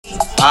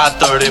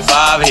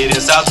I-35 heading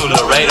south to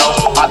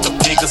Laredo. About to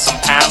pick up some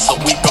pounds so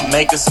we can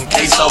make us some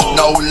queso.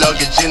 No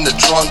luggage in the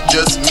trunk,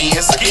 just me and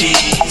some keys.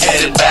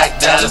 Headed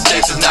back Dallas,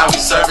 Texas, now we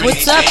serving.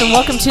 What's up, and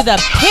welcome to the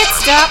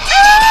Pitstop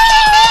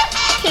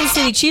Kansas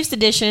City Chiefs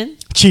edition.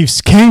 Chiefs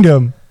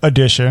Kingdom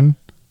edition.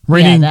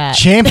 Reigning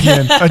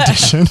champion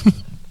edition.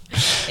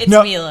 It's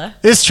Mila.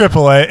 It's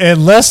AAA,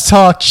 and let's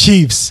talk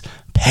Chiefs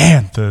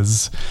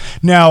Panthers.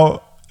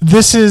 Now,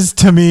 this is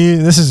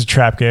a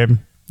trap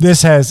game.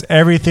 This has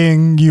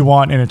everything you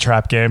want in a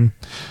trap game.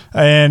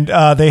 And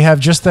they have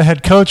just the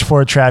head coach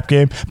for a trap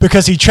game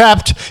because he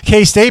trapped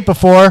K-State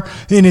before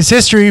in his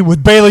history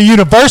with Baylor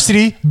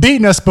University,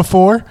 beating us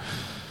before.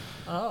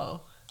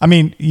 Oh. I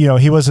mean,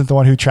 he wasn't the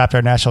one who trapped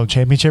our national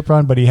championship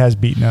run, but he has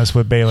beaten us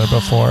with Baylor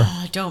before.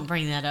 Don't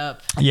bring that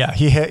up. Yeah,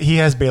 he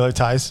has Baylor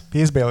ties.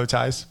 He has Baylor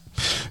ties.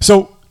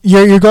 So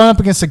you're going up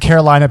against the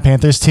Carolina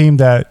Panthers team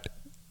that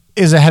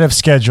is ahead of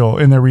schedule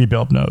in the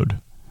rebuild mode.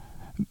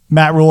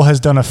 Matt Rule has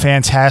done a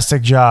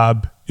fantastic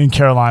job in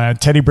Carolina.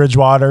 Teddy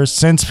Bridgewater,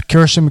 since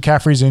Christian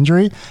McCaffrey's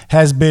injury,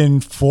 has been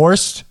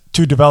forced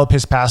to develop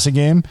his passing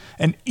game,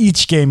 and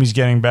each game he's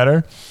getting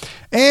better.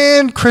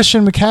 And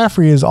Christian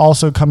McCaffrey is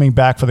also coming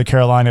back for the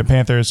Carolina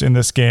Panthers in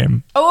this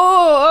game.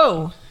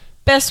 Oh.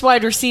 Best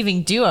wide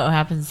receiving duo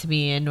happens to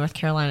be in North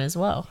Carolina as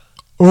well.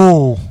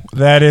 Oh,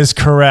 that is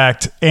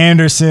correct.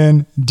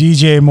 Anderson,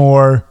 DJ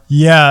Moore.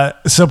 Yeah,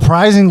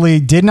 surprisingly,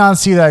 did not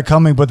see that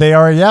coming, but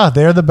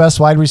they're the best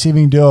wide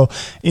receiving duo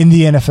in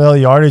the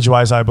NFL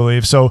yardage-wise, I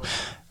believe. So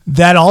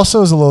that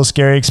also is a little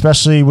scary,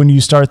 especially when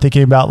you start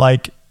thinking about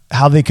like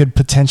how they could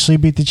potentially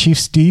beat the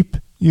Chiefs deep.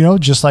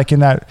 Just like in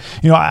that,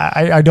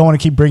 I don't want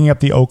to keep bringing up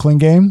the Oakland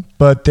game,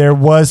 but there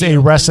was a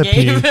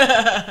recipe.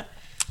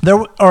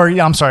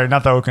 I'm sorry,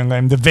 not the Oakland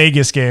game, the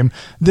Vegas game.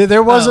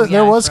 There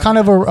was kind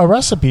of a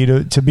recipe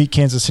to beat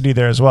Kansas City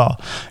there as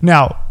well.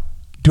 Now,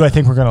 do I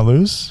think we're going to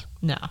lose?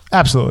 No.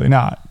 Absolutely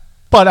not.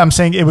 But I'm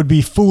saying it would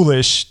be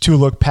foolish to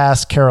look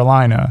past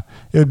Carolina.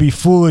 It would be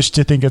foolish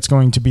to think it's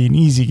going to be an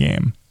easy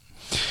game.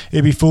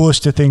 It'd be foolish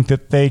to think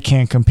that they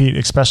can't compete,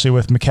 especially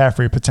with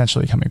McCaffrey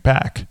potentially coming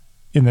back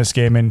in this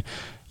game. And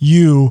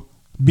you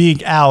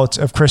being out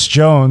of Chris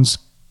Jones,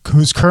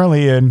 who's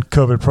currently in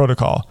COVID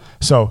protocol.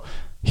 So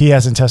he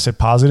hasn't tested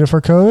positive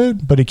for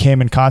COVID, but he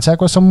came in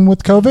contact with someone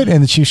with COVID,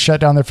 and the Chiefs shut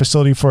down their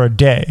facility for a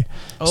day.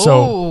 Oh.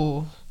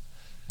 So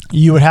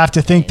you would have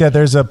to think that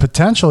there's a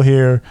potential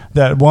here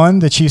that, one,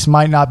 the Chiefs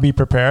might not be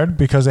prepared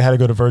because they had to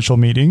go to virtual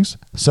meetings.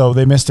 So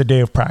they missed a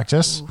day of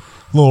practice.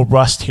 A little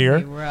rust here.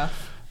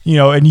 Rough.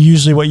 And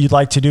usually what you'd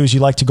like to do is you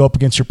like to go up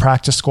against your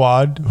practice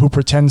squad who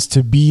pretends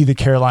to be the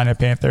Carolina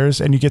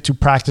Panthers, and you get to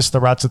practice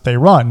the routes that they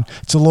run.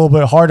 It's a little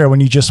bit harder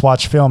when you just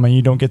watch film and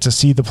you don't get to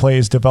see the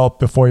plays develop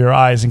before your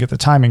eyes and get the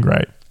timing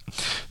right.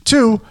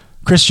 2,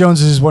 Chris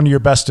Jones is one of your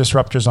best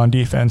disruptors on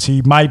defense.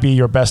 He might be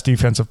your best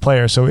defensive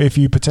player. So if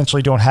you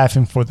potentially don't have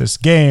him for this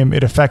game,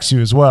 it affects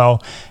you as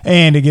well.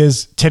 And it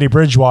gives Teddy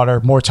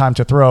Bridgewater more time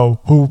to throw,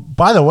 who,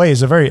 by the way,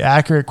 is a very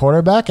accurate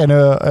quarterback and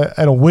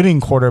a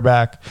winning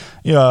quarterback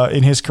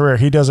in his career.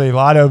 He does a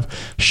lot of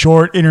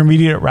short,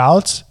 intermediate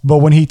routes, but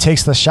when he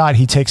takes the shot,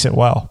 he takes it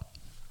well.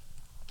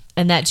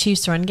 And that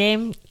Chiefs run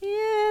game,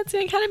 it's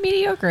been kind of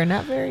mediocre,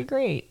 not very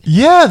great.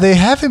 Yeah, they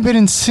haven't been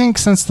in sync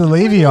since the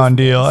Le'Veon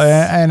deal,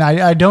 and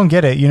I don't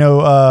get it.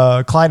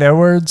 Clyde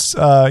Edwards,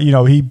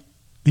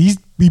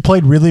 he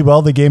played really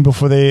well the game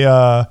before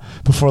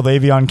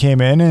Le'Veon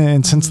came in,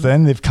 and since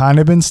then they've kind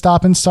of been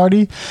stop and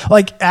starty.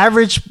 Like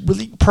average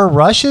per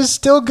rush is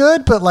still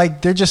good, but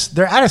like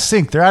they're out of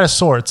sync, they're out of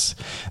sorts.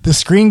 The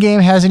screen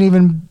game hasn't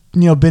even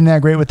been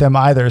that great with them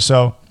either.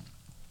 So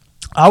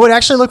I would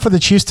actually look for the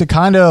Chiefs to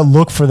kind of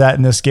look for that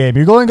in this game.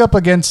 You're going up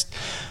against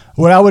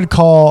what I would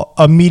call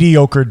a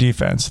mediocre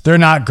defense. They're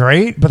not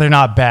great, but they're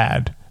not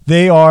bad.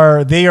 They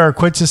are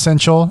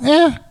quintessential.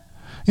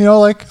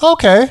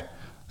 Okay,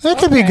 that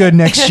could be good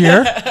next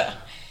year.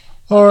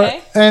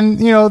 And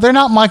they're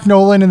not Mike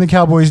Nolan in the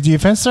Cowboys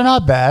defense. They're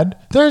not bad.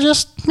 They're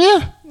just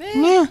meh.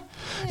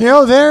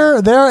 They're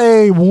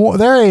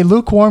a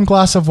lukewarm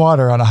glass of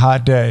water on a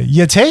hot day.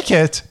 You take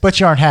it, but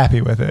you aren't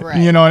happy with it.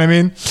 Right. You know what I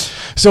mean?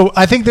 So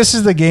I think this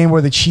is the game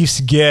where the Chiefs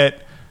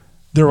get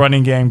the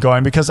running game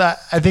going, because I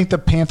think the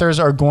Panthers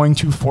are going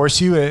to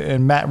force you,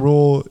 and Matt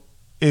Rule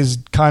is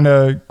kind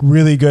of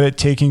really good at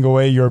taking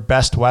away your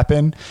best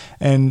weapon,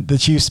 and the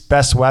Chiefs'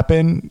 best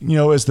weapon,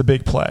 is the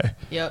big play.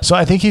 Yep. So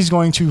I think he's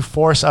going to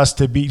force us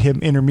to beat him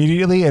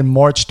intermediately and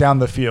march down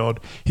the field.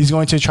 He's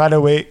going to try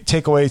to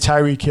take away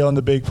Tyreek Hill in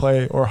the big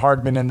play or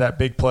Hardman in that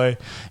big play.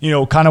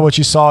 Kind of what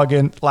you saw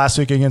again last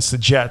week against the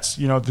Jets.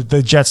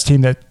 The Jets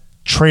team that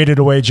traded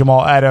away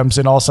Jamal Adams,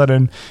 and all of a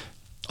sudden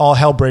all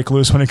hell break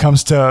loose when it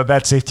comes to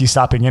that safety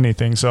stopping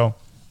anything. So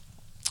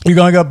you're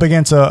going up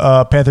against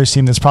a Panthers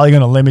team that's probably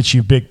going to limit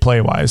you big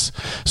play wise.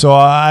 So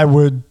I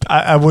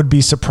would be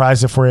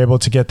surprised if we're able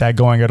to get that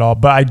going at all.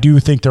 But I do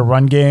think the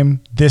run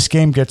game, this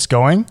game gets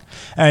going.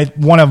 And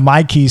one of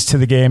my keys to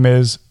the game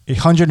is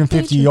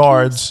 150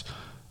 yards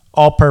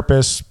all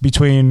purpose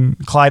between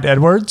Clyde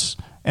Edwards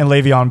and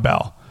Le'Veon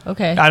Bell.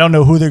 Okay. I don't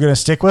know who they're going to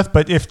stick with,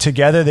 but if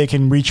together they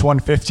can reach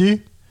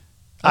 150,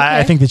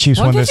 I think the Chiefs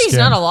win this 150 is game.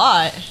 not a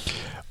lot.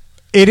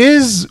 It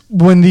is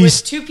when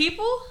these... With 2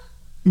 people?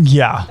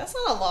 Yeah. That's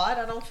not a lot,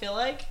 I don't feel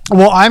like.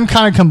 Well, I'm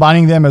kind of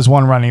combining them as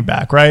one running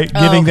back, right?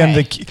 Giving them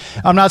the...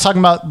 I'm not talking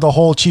about the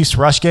whole Chiefs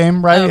rush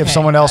game, right? If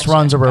someone else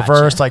runs a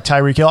reverse like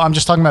Tyreek Hill, I'm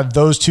just talking about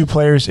those 2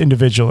 players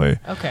individually.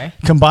 Okay.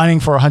 Combining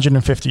for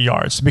 150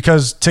 yards.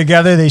 Because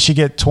together they should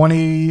get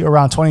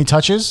around 20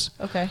 touches.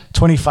 Okay.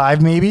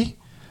 25 maybe.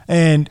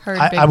 And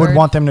I would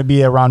want them to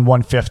be around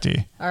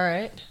 150. All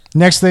right.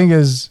 Next thing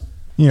is,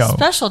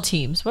 special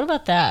teams. What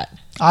about that?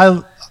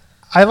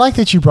 I like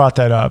that you brought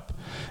that up.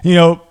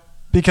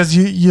 Because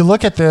you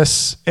look at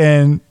this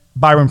and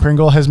Byron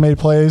Pringle has made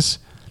plays,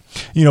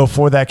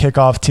 for that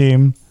kickoff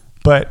team.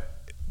 But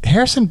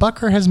Harrison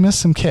Butker has missed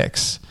some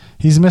kicks.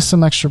 He's missed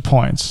some extra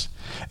points.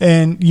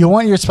 And you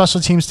want your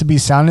special teams to be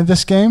sound in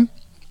this game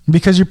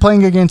because you're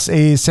playing against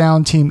a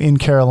sound team in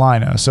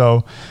Carolina.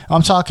 So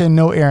I'm talking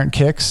no errant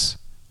kicks.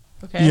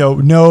 Okay.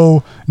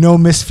 No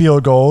missed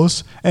field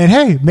goals. And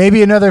hey,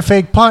 maybe another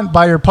fake punt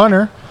by your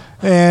punter.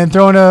 And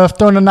throwing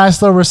a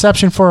nice little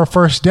reception for a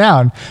first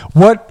down.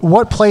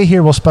 What play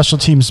here will special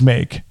teams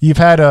make? You've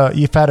had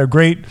a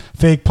great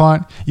fake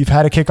punt. You've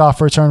had a kickoff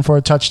return for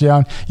a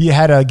touchdown. You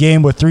had a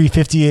game with 3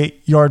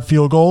 58-yard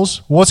field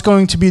goals. What's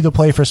going to be the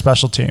play for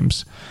special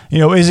teams?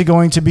 Is it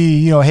going to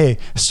be hey,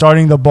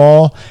 starting the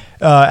ball,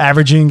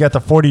 averaging at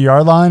the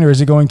 40-yard line, or is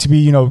it going to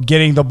be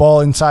getting the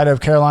ball inside of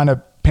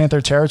Carolina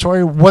Panther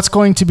territory? What's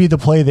going to be the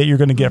play that you're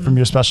going to get from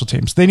your special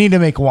teams? They need to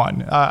make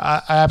one.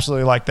 I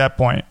absolutely like that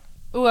point.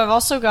 Ooh, I've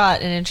also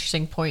got an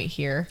interesting point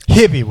here.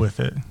 Hit me with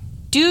it.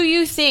 Do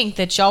you think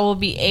that y'all will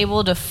be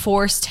able to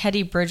force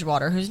Teddy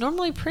Bridgewater, who's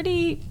normally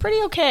pretty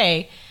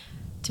okay,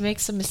 to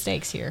make some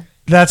mistakes here?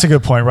 That's a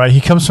good point, right?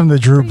 He comes from the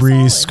Drew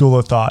Brees school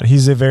of thought.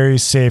 He's a very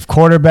safe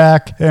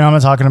quarterback. And I'm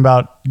not talking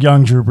about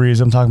young Drew Brees.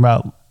 I'm talking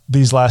about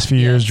these last few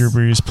years, Drew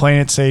Brees,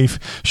 playing it safe,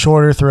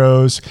 shorter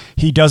throws.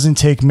 He doesn't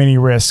take many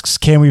risks.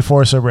 Can we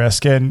force a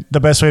risk? And the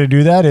best way to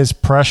do that is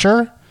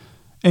pressure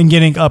and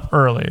getting up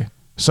early.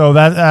 So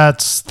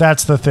that's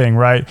the thing,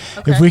 right?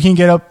 Okay. If we can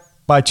get up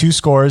by 2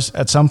 scores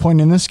at some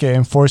point in this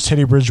game, force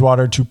Teddy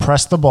Bridgewater to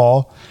press the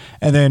ball,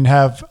 and then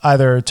have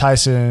either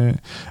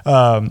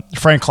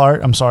Frank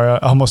Clark, I'm sorry, I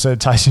almost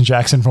said Tyson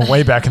Jackson from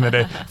way back in the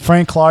day,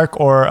 Frank Clark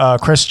or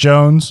Chris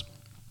Jones,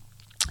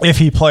 if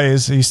he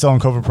plays, he's still in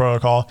COVID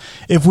protocol.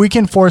 If we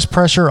can force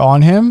pressure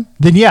on him,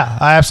 then yeah,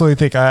 I absolutely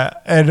think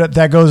and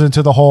that goes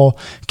into the whole,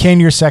 can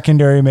your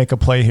secondary make a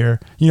play here?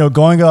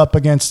 Going up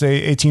against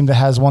a team that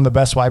has one of the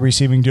best wide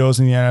receiving duos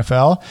in the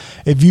NFL,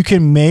 if you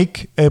can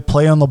make a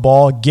play on the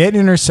ball, get an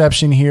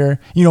interception here,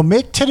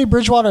 make Teddy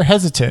Bridgewater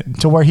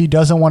hesitant to where he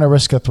doesn't want to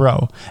risk a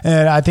throw.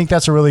 And I think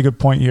that's a really good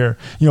point here.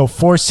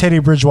 Force Teddy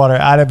Bridgewater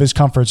out of his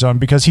comfort zone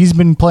because he's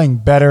been playing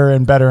better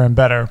and better and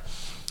better.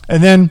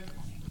 And then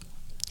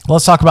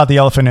let's talk about the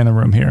elephant in the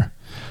room here.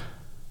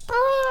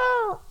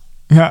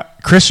 Yeah,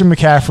 Christian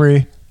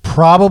McCaffrey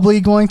probably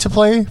going to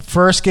play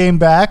first game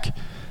back.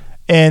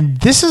 And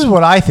this is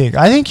what I think.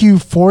 I think you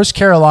force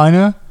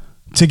Carolina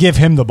to give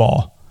him the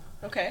ball.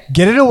 Okay.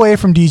 Get it away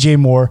from DJ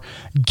Moore.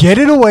 Get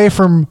it away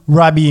from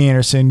Robbie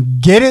Anderson.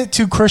 Get it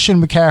to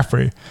Christian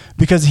McCaffrey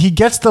because he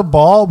gets the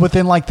ball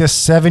within like this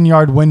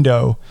 7-yard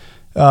window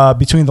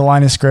between the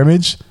line of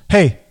scrimmage.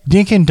 Hey,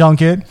 dink and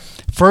dunk it.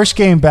 First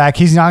game back,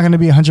 he's not going to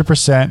be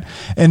 100%.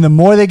 And the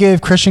more they gave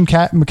Christian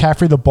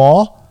McCaffrey the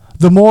ball,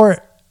 the more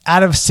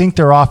out of sync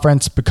their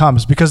offense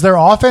becomes because their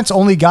offense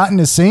only got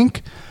into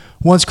sync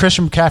once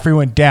Christian McCaffrey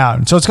went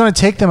down. So it's going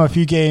to take them a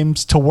few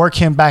games to work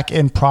him back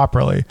in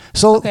properly.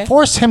 So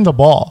force him the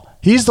ball.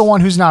 He's the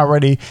one who's not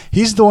ready.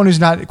 He's the one who's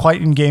not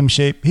quite in game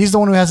shape. He's the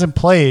one who hasn't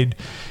played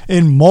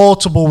in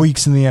multiple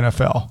weeks in the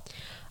NFL.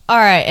 All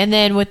right. And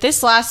then with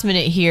this last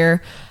minute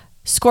here,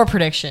 score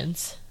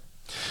predictions.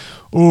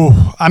 Ooh,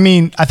 I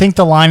mean, I think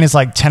the line is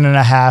like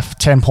 10.5,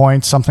 10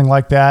 points, something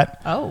like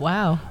that. Oh,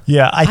 wow.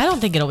 Yeah. I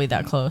don't think it'll be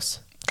that close.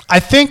 I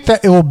think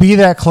that it will be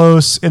that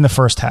close in the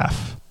first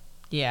half.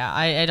 Yeah,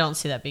 I don't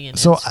see that being an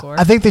so score.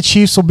 I think the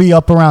Chiefs will be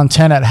up around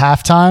 10 at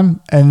halftime,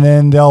 and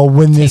then they'll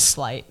win this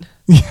flight.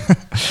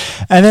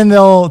 And then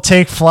they'll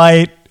take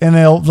flight, and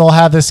they'll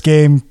have this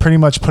game pretty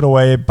much put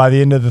away by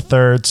the end of the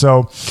third.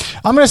 So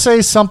I'm going to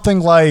say something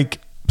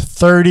like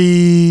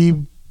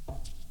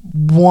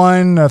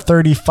 31 or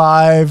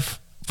 35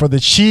 for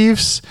the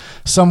Chiefs,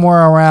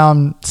 somewhere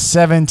around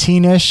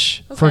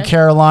 17-ish for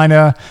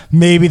Carolina.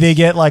 Maybe they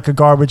get like a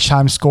garbage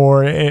time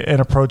score and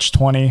approach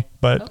 20,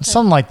 but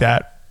something like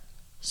that.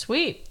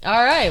 Sweet.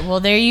 All right. Well,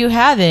 there you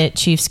have it,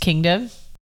 Chiefs Kingdom.